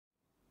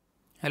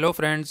Hello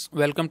friends,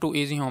 welcome to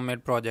Easy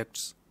Homemade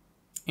Projects.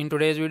 In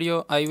today's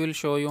video, I will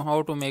show you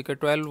how to make a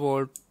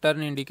 12-volt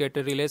turn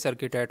indicator relay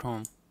circuit at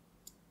home.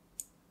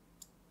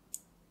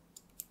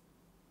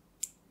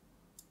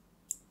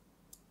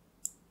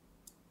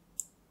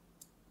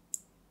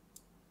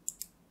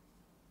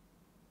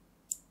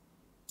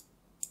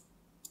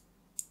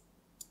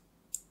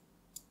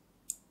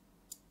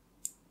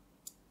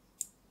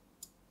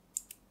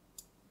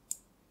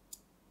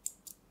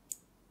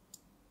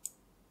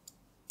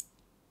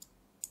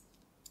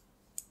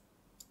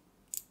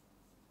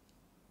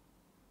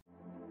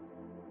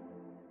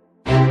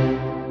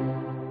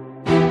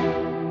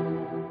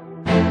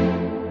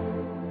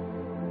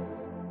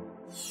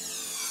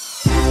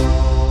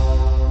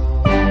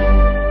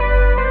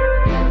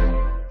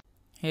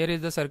 Here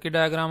is the circuit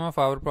diagram of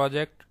our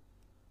project.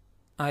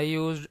 I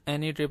used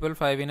any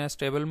 555 in a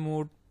stable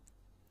mode.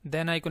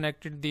 Then I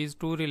connected these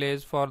two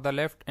relays for the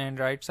left and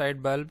right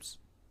side bulbs.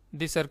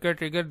 The circuit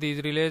triggered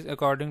these relays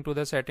according to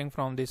the setting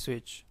from this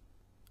switch.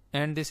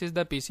 And this is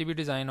the PCB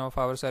design of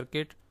our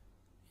circuit.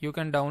 You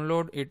can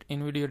download it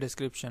in video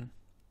description.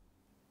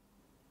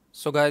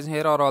 So guys,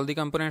 here are all the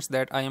components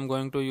that I am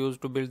going to use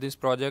to build this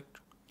project.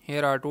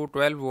 Here are two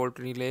 12-volt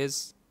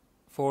relays,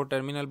 4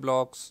 terminal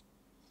blocks,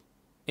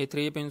 a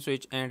 3-pin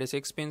switch and a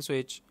 6-pin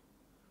switch,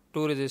 2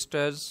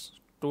 resistors,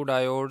 2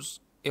 diodes,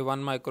 a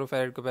 1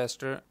 microfarad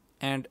capacitor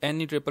and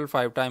any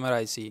 555 timer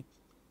IC.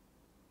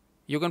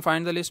 You can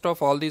find the list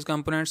of all these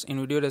components in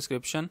video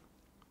description.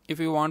 If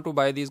you want to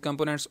buy these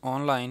components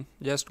online,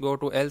 just go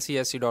to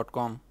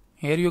lcsc.com.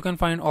 Here you can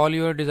find all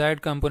your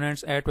desired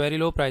components at very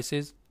low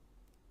prices.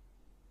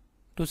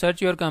 To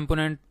search your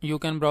component, you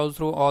can browse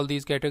through all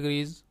these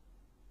categories,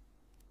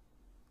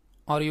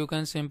 or you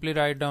can simply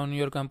write down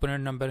your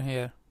component number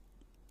here.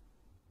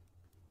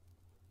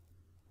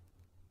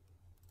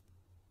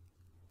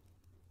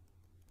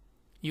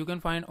 You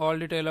can find all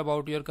detail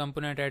about your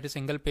component at a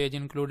single page,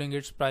 including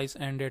its price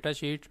and data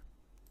sheet.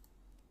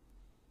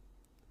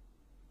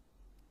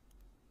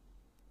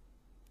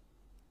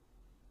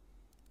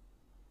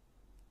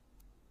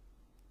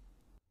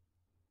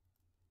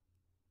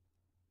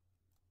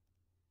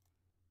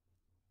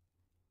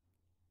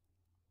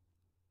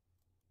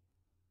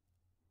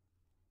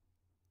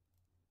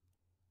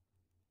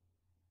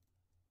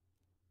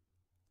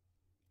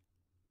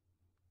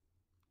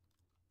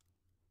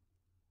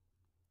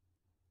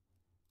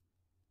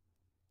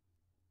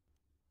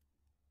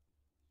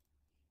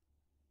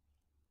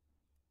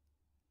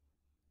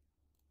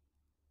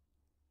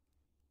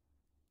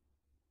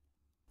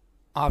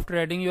 After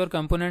adding your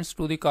components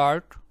to the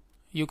cart,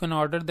 you can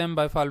order them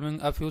by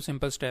following a few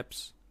simple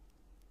steps.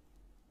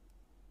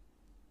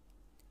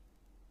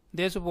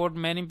 They support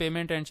many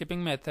payment and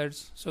shipping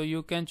methods, so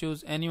you can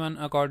choose any one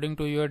according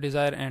to your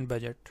desire and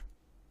budget.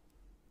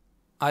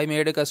 I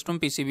made a custom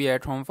PCB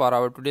at home for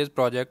our today's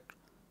project.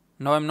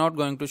 Now I'm not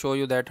going to show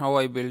you that how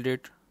I build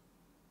it.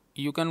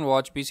 You can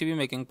watch PCB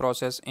making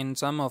process in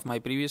some of my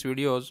previous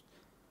videos.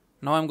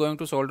 Now I'm going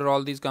to solder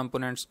all these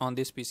components on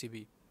this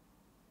PCB.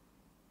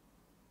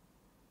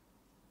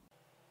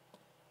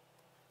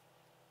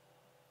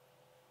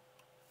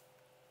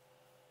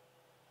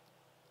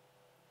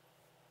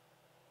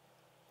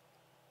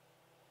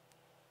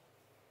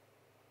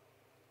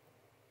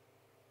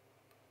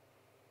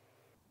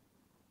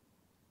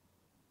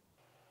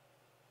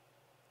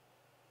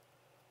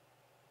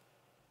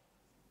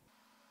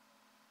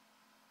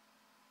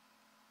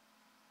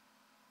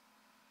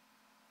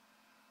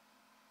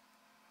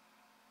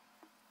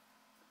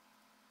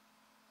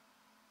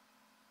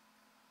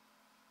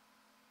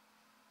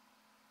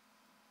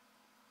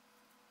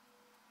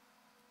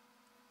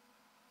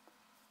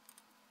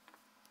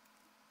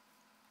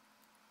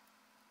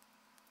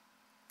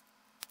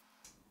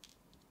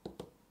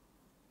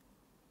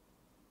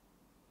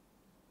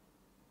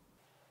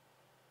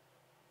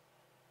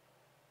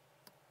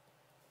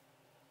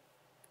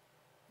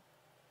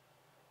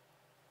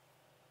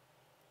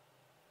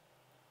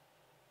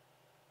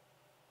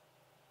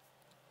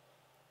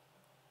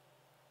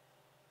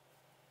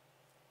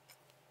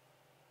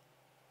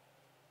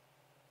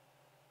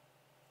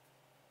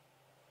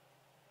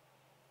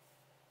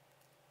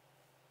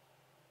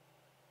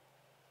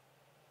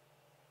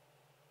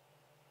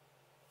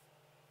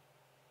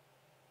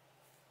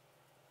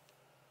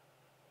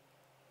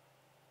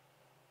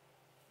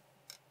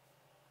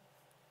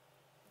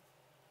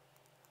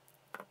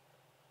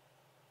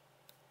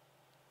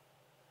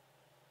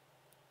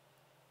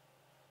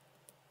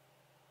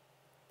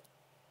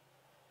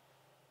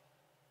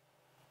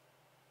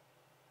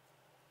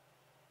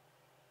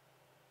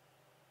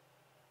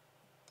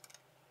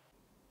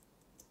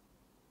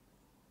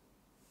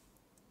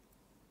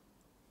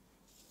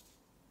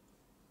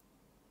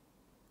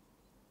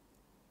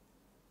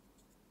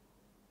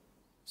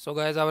 So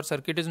guys, our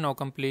circuit is now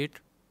complete.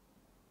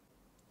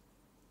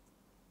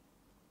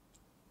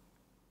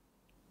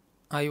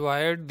 I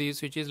wired these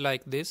switches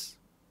like this.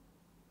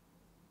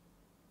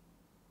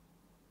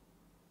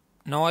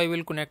 Now I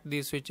will connect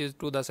these switches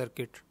to the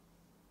circuit.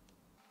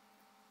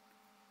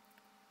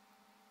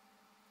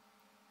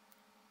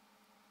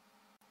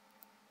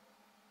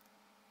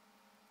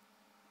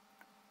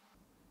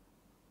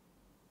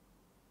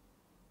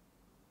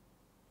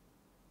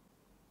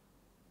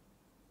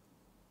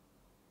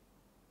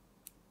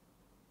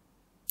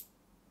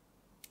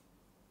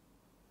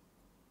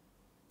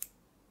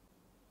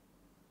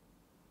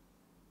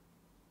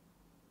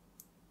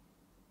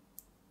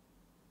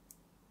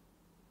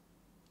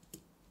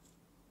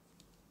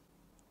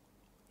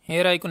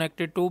 Here I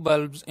connected two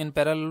bulbs in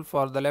parallel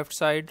for the left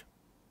side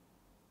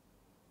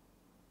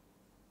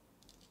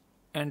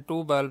and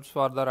two bulbs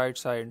for the right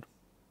side.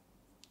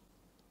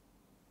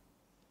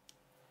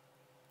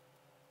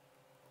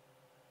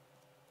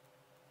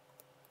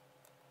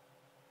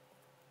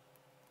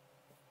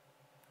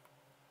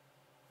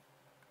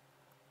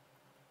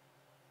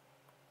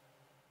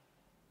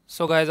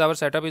 So guys, our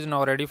setup is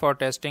now ready for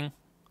testing.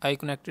 I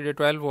connected a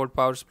 12 volt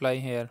power supply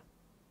here.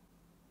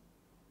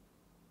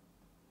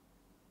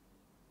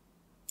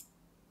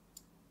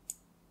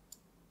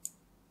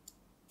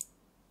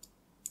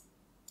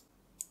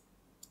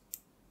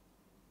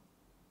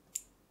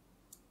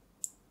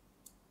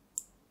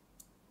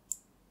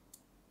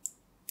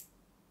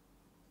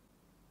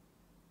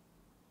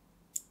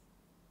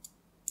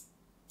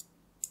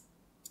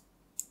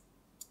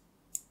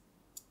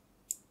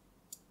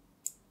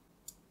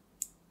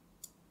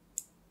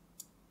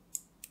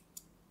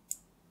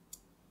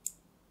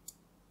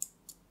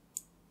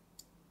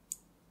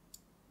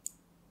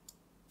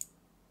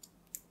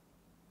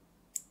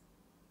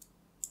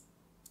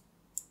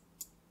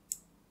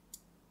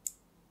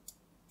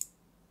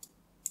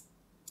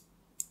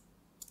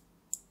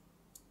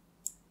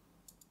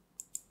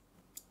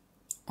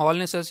 All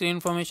necessary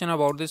information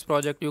about this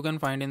project you can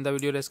find in the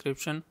video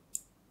description.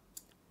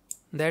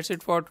 That's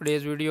it for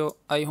today's video.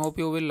 I hope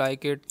you will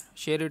like it,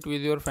 share it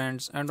with your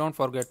friends and don't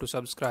forget to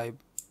subscribe.